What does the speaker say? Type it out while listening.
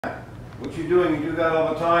What you doing? You do that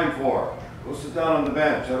all the time for? Go sit down on the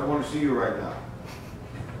bench. I don't want to see you right now.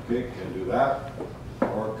 Okay, can do that.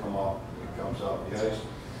 Or come up. It comes up. Yes.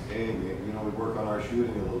 Hey, you know, we work on our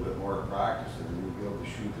shooting a little bit more at practice, and we'll be able to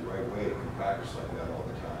shoot the right way. We can practice like that all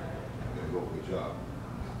the time. You're gonna go good job.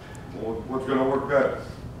 Well, what's gonna work better?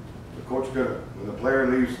 The coach gonna, when the player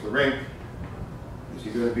leaves the rink, is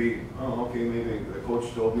he gonna be, oh, okay, maybe the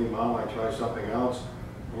coach told me, Mom, I try something else.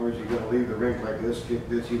 Or is he going to leave the rink like this, kick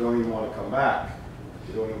this, you don't even want to come back.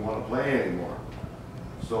 You don't even want to play anymore.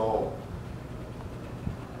 So,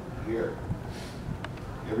 here,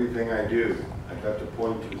 everything I do, I've got to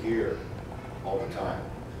point to here all the time.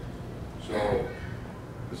 So,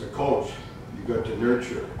 as a coach, you've got to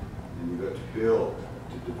nurture, and you've got to build,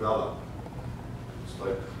 to develop. It's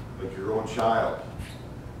like your own child.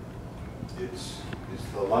 It's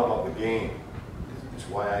the love of the game. It's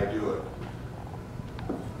why I do it.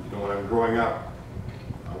 You know, when I'm growing up,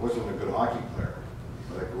 I wasn't a good hockey player,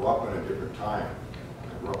 but I grew up in a different time.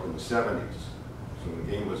 I grew up in the 70s, so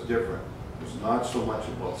the game was different. It was not so much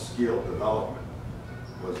about skill development.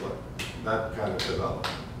 It was like that kind of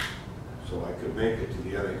development. So I could make it to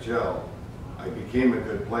the NHL. I became a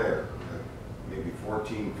good player at maybe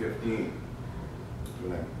 14, 15.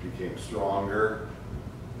 When I became stronger,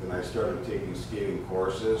 then I started taking skating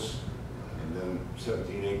courses, and then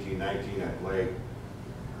 17, 18, 19, I played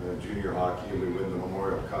junior hockey, and we win the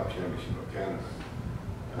Memorial Cup Championship of Canada.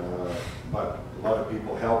 But a lot of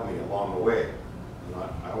people helped me along the way. And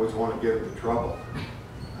I always want to get into trouble.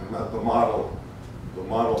 I'm not the model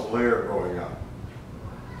player growing up.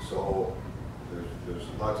 So there's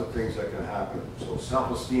lots of things that can happen. So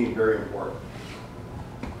self-esteem, very important.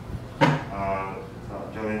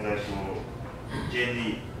 教练在说，建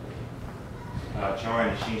立球员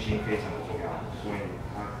的信心非常的重要，所以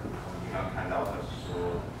你刚刚看到的是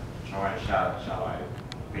说，球员下来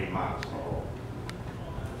被骂的时候，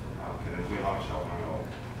可能会让小朋友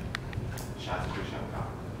下次就想打，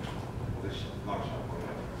或者让小朋友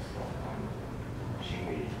心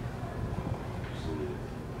里就是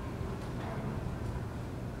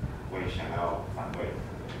会想要反对，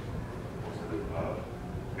或是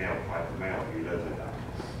没有娱乐这个，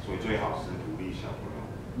所以最好是鼓励小朋友。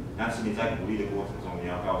但是你在鼓励的过程中，你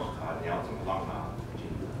要告诉他你要怎么让他进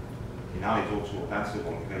步，你哪里做错，但是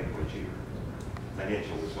我们可以回去在练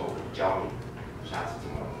球的时候教你下次怎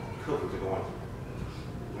么克服这个问题。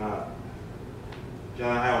那教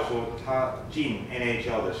练还有说，他进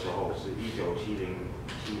NHL 的时候是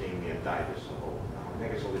1970年代的时候，然后那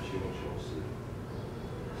个时候的曲棍球是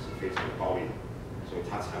非常的暴力的，所以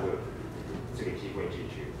他才会有这个机会进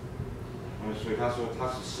去。所以他说他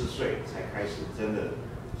14岁才开始真的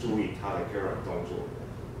注意他的个人动作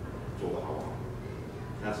做得好不好。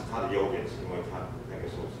但是他的优点是因为他那个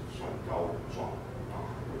时候是算高壮，然后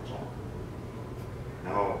很会撞。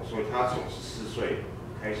然后所以他从14岁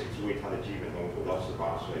开始注意他的基本动作，到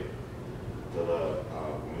18岁得了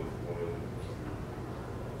我们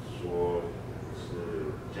说是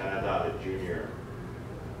加拿大的 junior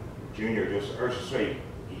就是20岁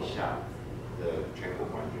以下的全国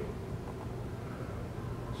冠军。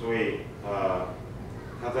所以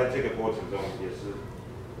他在这个过程中也是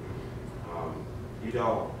遇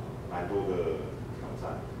到蛮多的挑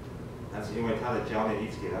战，但是因为他的教练一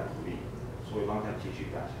直给他鼓励，所以让他继续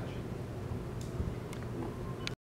打下